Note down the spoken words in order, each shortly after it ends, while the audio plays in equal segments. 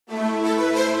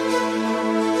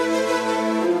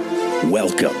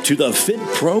Welcome to the Fit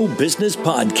Pro Business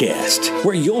Podcast,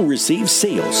 where you'll receive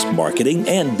sales, marketing,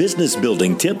 and business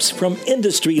building tips from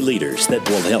industry leaders that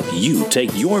will help you take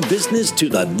your business to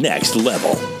the next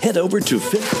level. Head over to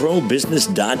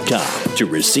fitprobusiness.com to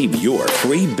receive your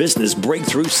free business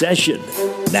breakthrough session.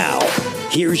 Now,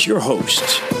 here's your host,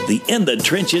 the In the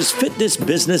Trenches fitness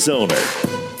business owner,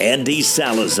 Andy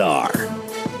Salazar.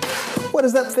 What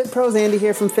is up, Fit Pros? Andy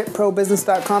here from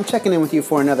fitprobusiness.com, checking in with you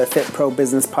for another Fit Pro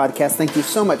Business Podcast. Thank you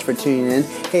so much for tuning in.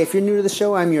 Hey, if you're new to the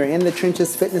show, I'm your In the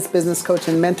Trenches fitness business coach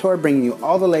and mentor, bringing you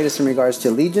all the latest in regards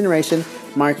to lead generation,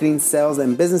 marketing, sales,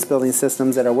 and business building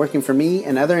systems that are working for me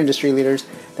and other industry leaders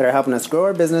that are helping us grow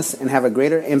our business and have a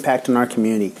greater impact on our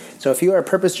community. So if you are a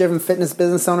purpose-driven fitness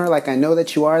business owner like I know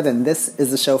that you are, then this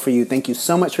is the show for you. Thank you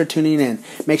so much for tuning in.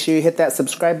 Make sure you hit that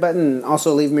subscribe button and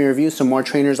also leave me a review so more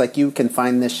trainers like you can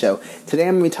find this show. Today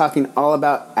I'm going to be talking all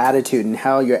about attitude and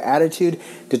how your attitude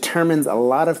determines a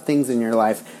lot of things in your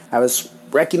life. I was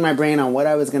wrecking my brain on what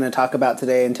I was going to talk about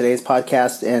today in today's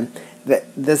podcast, and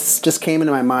this just came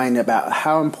into my mind about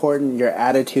how important your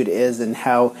attitude is and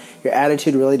how your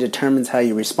attitude really determines how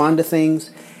you respond to things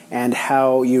and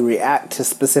how you react to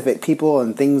specific people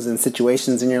and things and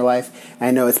situations in your life.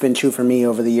 I know it's been true for me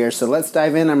over the years. So let's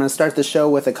dive in. I'm going to start the show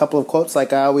with a couple of quotes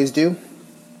like I always do.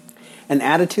 An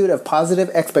attitude of positive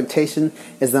expectation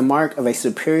is the mark of a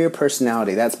superior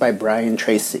personality. That's by Brian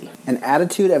Tracy. An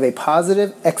attitude of a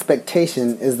positive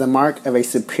expectation is the mark of a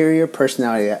superior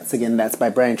personality. That's by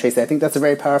Brian Tracy. I think that's a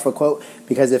very powerful quote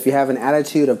because if you have an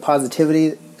attitude of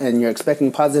positivity and you're expecting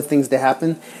positive things to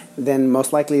happen, then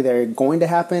most likely they're going to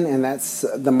happen, and that's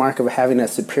the mark of having a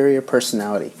superior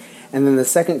personality. And then the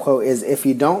second quote is, if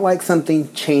you don't like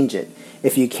something, change it.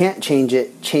 If you can't change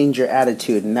it, change your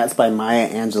attitude. And that's by Maya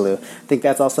Angelou. I think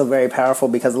that's also very powerful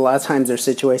because a lot of times there's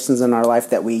situations in our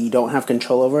life that we don't have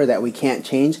control over, that we can't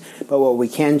change. But what we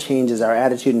can change is our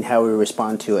attitude and how we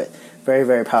respond to it. Very,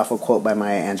 very powerful quote by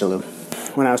Maya Angelou.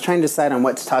 When I was trying to decide on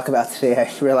what to talk about today,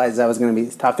 I realized I was going to be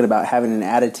talking about having an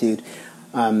attitude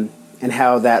and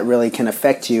how that really can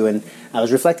affect you. And I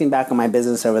was reflecting back on my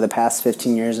business over the past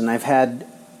 15 years, and I've had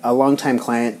a longtime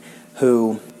client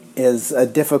who is a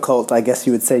difficult, I guess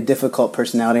you would say, difficult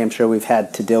personality. I'm sure we've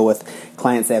had to deal with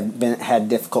clients that have had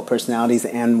difficult personalities.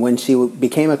 And when she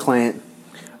became a client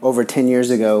over 10 years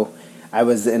ago, I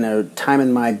was in a time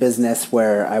in my business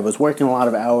where I was working a lot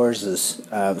of hours, was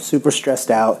super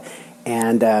stressed out,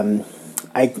 and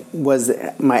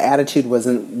my attitude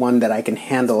wasn't one that I can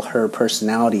handle her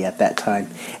personality at that time.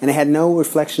 And it had no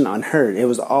reflection on her. It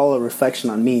was all a reflection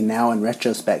on me now in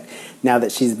retrospect, now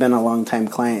that she's been a long-time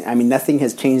client. I mean, nothing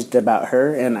has changed about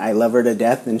her, and I love her to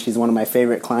death, and she's one of my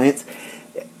favorite clients.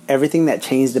 Everything that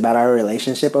changed about our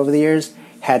relationship over the years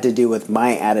had to do with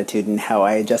my attitude and how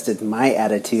I adjusted my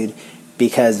attitude,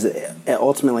 because it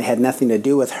ultimately had nothing to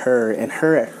do with her and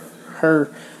her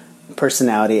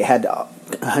personality. It had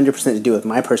 100% to do with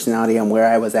my personality and where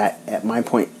I was at that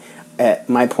point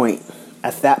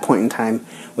in time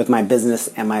with my business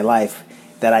and my life,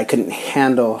 that I couldn't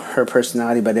handle her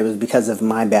personality, but it was because of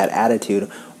my bad attitude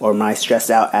or my stressed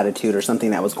out attitude or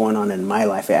something that was going on in my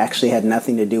life. It actually had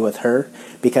nothing to do with her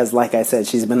because, like I said,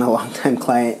 she's been a long time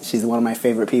client. She's one of my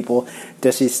favorite people.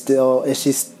 Does she still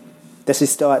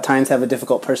at times have a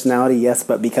difficult personality? Yes,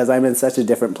 but because I'm in such a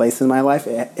different place in my life,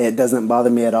 it doesn't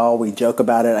bother me at all. We joke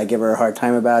about it. I give her a hard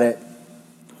time about it.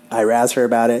 I razz her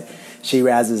about it. She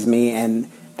razzes me,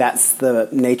 and that's the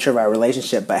nature of our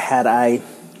relationship. But had I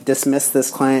dismissed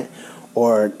this client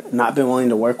or not been willing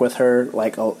to work with her,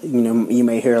 like, you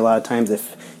may hear a lot of times,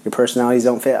 if your personalities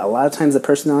don't fit, a lot of times the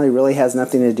personality really has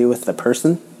nothing to do with the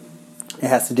person. It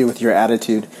has to do with your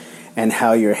attitude and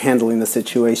how you're handling the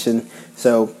situation.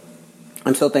 So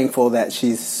I'm so thankful that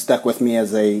she's stuck with me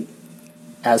as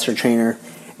her trainer,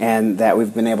 and that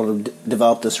we've been able to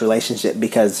develop this relationship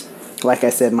because, like I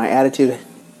said, my attitude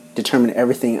determined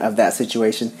everything of that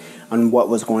situation on what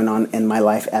was going on in my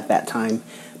life at that time,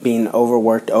 being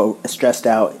overworked, stressed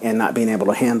out, and not being able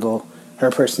to handle her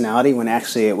personality, when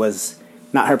actually it was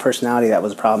not her personality that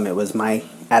was a problem. It was my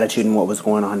attitude and what was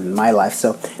going on in my life.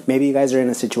 So maybe you guys are in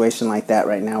a situation like that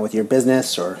right now with your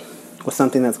business or with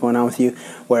something that's going on with you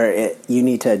where you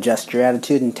need to adjust your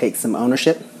attitude and take some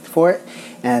ownership for it.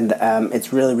 And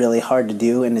it's really, really hard to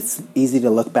do, and it's easy to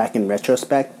look back in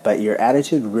retrospect, but your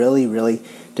attitude really, really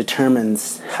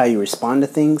determines how you respond to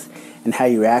things and how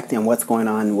you react and what's going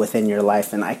on within your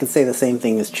life. And I can say the same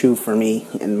thing is true for me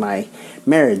in my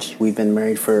marriage. We've been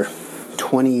married for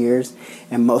 20 years,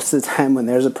 and most of the time when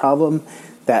there's a problem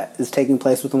that is taking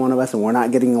place with one of us and we're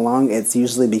not getting along, it's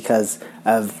usually because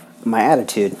of my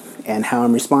attitude and how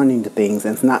I'm responding to things.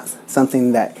 And it's not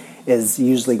something that is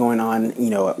usually going on,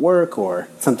 at work, or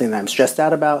something that I'm stressed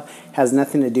out about, has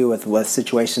nothing to do with what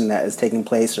situation that is taking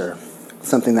place or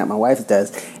something that my wife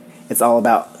does. It's all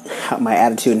about my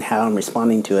attitude and how I'm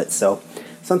responding to it. So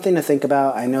something to think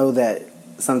about. I know that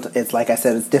it's like I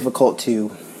said, it's difficult to,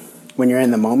 when you're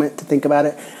in the moment, to think about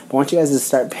it. But I want you guys to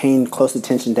start paying close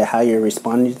attention to how you're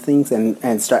responding to things,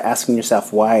 and start asking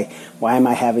yourself, why am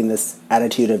I having this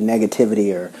attitude of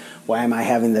negativity, or why am I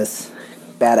having this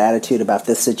bad attitude about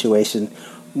this situation,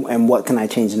 and what can I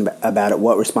change about it?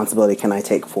 What responsibility can I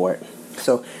take for it?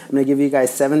 So I'm going to give you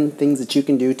guys 7 things that you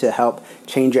can do to help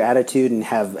change your attitude and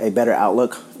have a better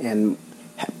outlook, and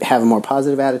have a more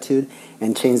positive attitude,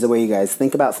 and change the way you guys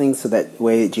think about things, so that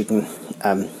way that you can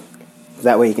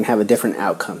have a different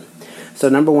outcome. So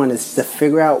number 1 is to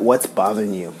figure out what's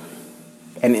bothering you,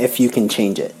 and if you can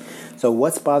change it. So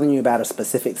what's bothering you about a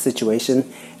specific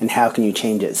situation, and how can you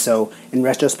change it? So in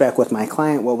retrospect with my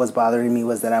client, what was bothering me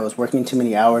was that I was working too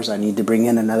many hours. I need to bring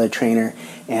in another trainer,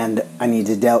 and I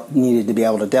needed to be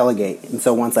able to delegate. And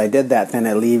so once I did that, then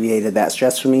it alleviated that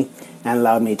stress for me and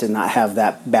allowed me to not have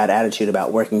that bad attitude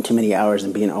about working too many hours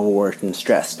and being overworked and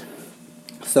stressed.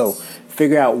 So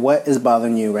figure out what is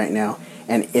bothering you right now,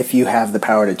 and if you have the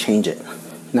power to change it,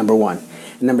 number 1.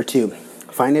 And number 2,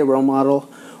 find a role model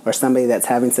or somebody that's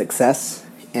having success,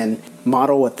 and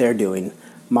model what they're doing.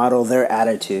 Model their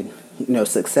attitude.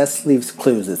 Success leaves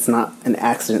clues. It's not an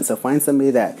accident. So find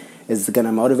somebody that is going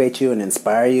to motivate you and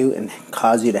inspire you and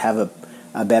cause you to have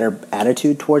a better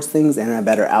attitude towards things, and a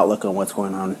better outlook on what's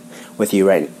going on with you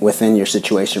right within your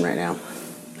situation right now.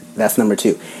 That's number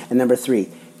 2. And number 3,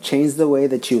 change the way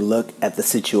that you look at the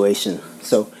situation.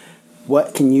 So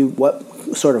what can you pull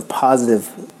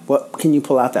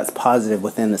out that's positive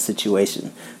within the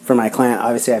situation? For my client,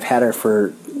 obviously I've had her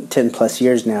for 10 plus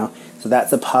years now, so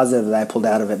that's a positive that I pulled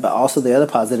out of it. But also the other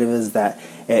positive is that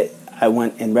I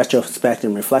went in retrospect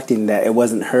and reflecting that it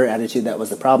wasn't her attitude that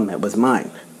was the problem, it was mine.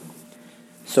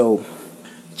 So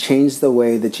change the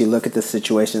way that you look at the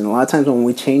situation. A lot of times when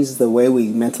we change the way we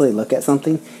mentally look at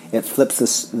something, it flips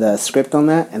the script on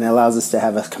that, and it allows us to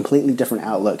have a completely different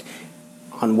outlook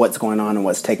on what's going on and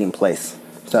what's taking place.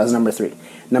 So that was number 3.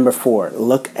 Number 4,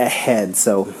 look ahead.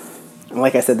 So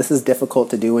like I said, this is difficult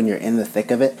to do when you're in the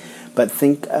thick of it, but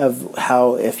think of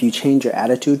how, if you change your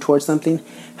attitude towards something,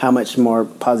 how much more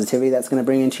positivity that's going to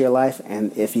bring into your life.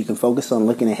 And if you can focus on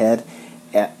looking ahead,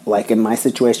 like in my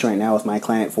situation right now with my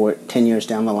client, for 10 years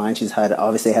down the line, she's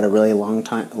obviously had a really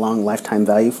long lifetime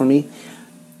value for me,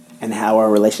 and how our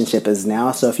relationship is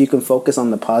now. So if you can focus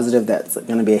on the positive that's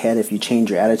going to be ahead if you change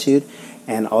your attitude,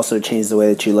 and also change the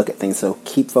way that you look at things. So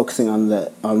keep focusing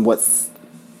on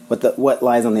what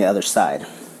lies on the other side.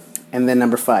 And then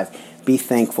number 5, be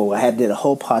thankful. I did a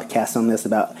whole podcast on this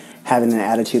about having an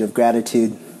attitude of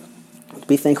gratitude.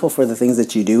 Be thankful for the things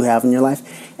that you do have in your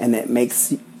life, and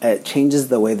it changes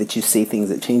the way that you see things.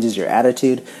 It changes your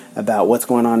attitude about what's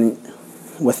going on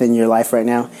within your life right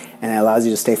now, and it allows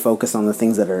you to stay focused on the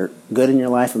things that are good in your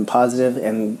life and positive,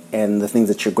 and the things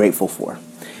that you're grateful for.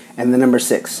 And then number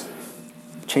 6,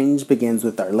 change begins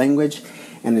with our language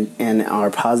and our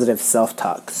positive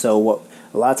self-talk. So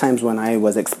a lot of times when I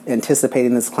was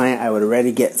anticipating this client, I would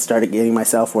already started getting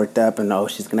myself worked up, and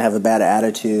she's going to have a bad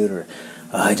attitude, or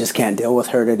I just can't deal with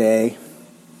her today.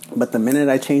 But the minute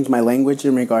I changed my language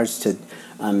in regards to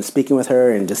speaking with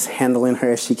her and just handling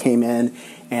her as she came in,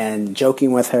 and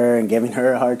joking with her and giving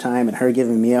her a hard time and her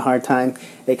giving me a hard time,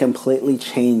 it completely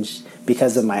changed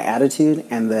because of my attitude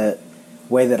and the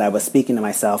way that I was speaking to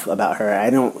myself about her. I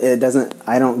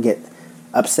don't get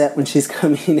upset when she's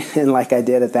coming in like I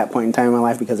did at that point in time in my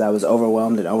life, because I was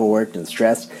overwhelmed and overworked and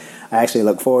stressed. I actually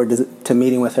look forward to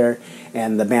meeting with her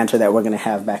and the banter that we're going to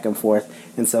have back and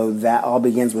forth. And so that all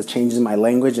begins with changing my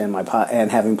language and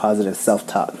having positive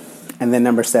self-talk. And then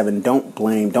number 7,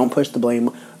 don't push the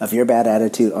blame of your bad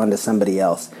attitude onto somebody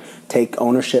else. Take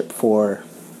ownership for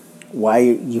why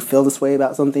you feel this way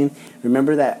about something.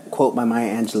 Remember that quote by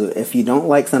Maya Angelou: if you don't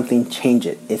like something, change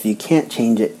it. If you can't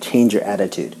change it, change your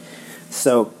attitude.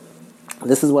 So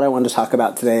this is what I wanted to talk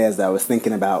about today as I was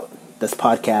thinking about this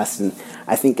podcast, and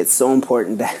I think it's so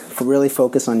important to really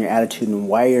focus on your attitude and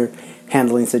why you're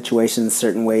handling situations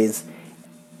certain ways.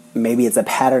 Maybe it's a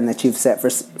pattern that you've set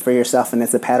for yourself, and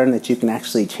it's a pattern that you can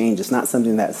actually change. It's not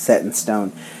something that's set in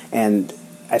stone. And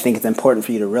I think it's important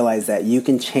for you to realize that you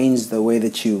can change the way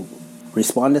that you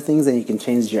respond to things, and you can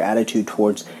change your attitude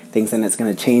towards things, and it's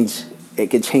going to change. It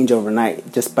could change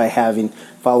overnight just by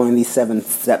following these 7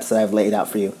 steps that I've laid out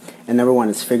for you. And number 1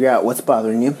 is figure out what's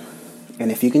bothering you,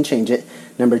 and if you can change it.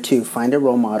 Number 2, find a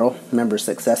role model. Remember,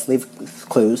 success leaves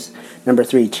clues. Number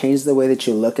 3, change the way that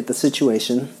you look at the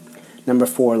situation. Number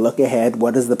 4, look ahead.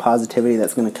 What is the positivity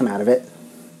that's going to come out of it?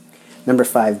 Number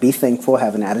 5, be thankful,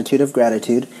 have an attitude of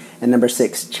gratitude. And number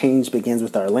 6, change begins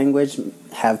with our language,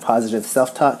 have positive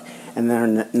self-talk. And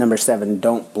then number 7,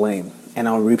 don't blame. And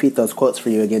I'll repeat those quotes for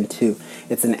you again too.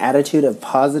 It's an attitude of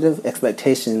positive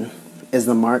expectation is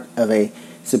the mark of a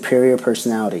superior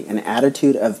personality. An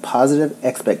attitude of positive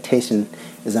expectation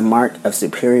is a mark of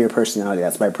superior personality.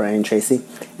 That's by Brian Tracy.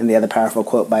 And the other powerful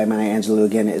quote by Maya Angelou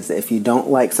again is, if you don't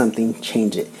like something,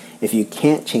 change it. If you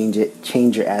can't change it,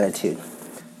 change your attitude.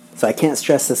 So I can't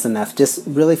stress this enough. Just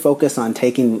really focus on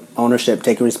taking ownership,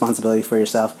 taking responsibility for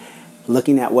yourself,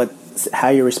 looking at how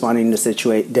you're responding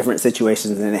to different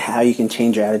situations and how you can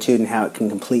change your attitude and how it can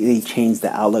completely change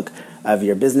the outlook of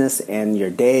your business and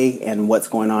your day and what's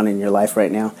going on in your life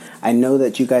right now. I know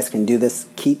that you guys can do this.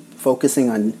 Keep focusing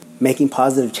on making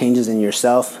positive changes in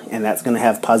yourself, and that's going to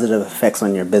have positive effects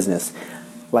on your business.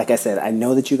 Like I said, I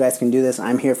know that you guys can do this.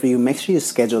 I'm here for you. Make sure you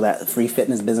schedule that free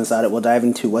fitness business audit. We'll dive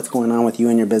into what's going on with you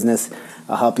and your business.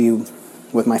 I'll help you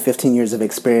with my 15 years of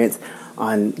experience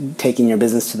on taking your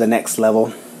business to the next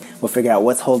level. We'll figure out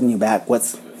what's holding you back,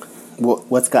 what's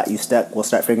got you stuck. We'll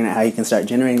start figuring out how you can start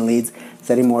generating leads,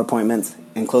 setting more appointments,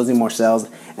 and closing more sales,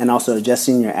 and also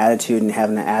adjusting your attitude and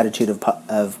having an attitude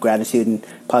of gratitude and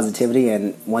positivity.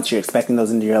 And once you're expecting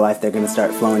those into your life, they're going to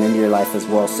start flowing into your life as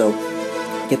well. So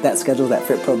get that scheduled at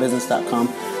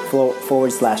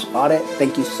fitprobusiness.com/audit.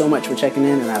 Thank you so much for checking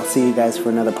in, and I'll see you guys for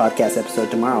another podcast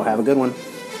episode tomorrow. Have a good one.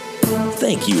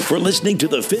 Thank you for listening to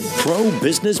the Fit Pro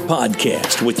Business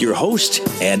Podcast with your host,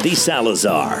 Andy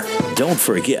Salazar. Don't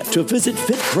forget to visit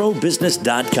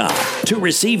fitprobusiness.com to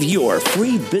receive your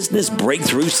free business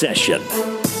breakthrough session.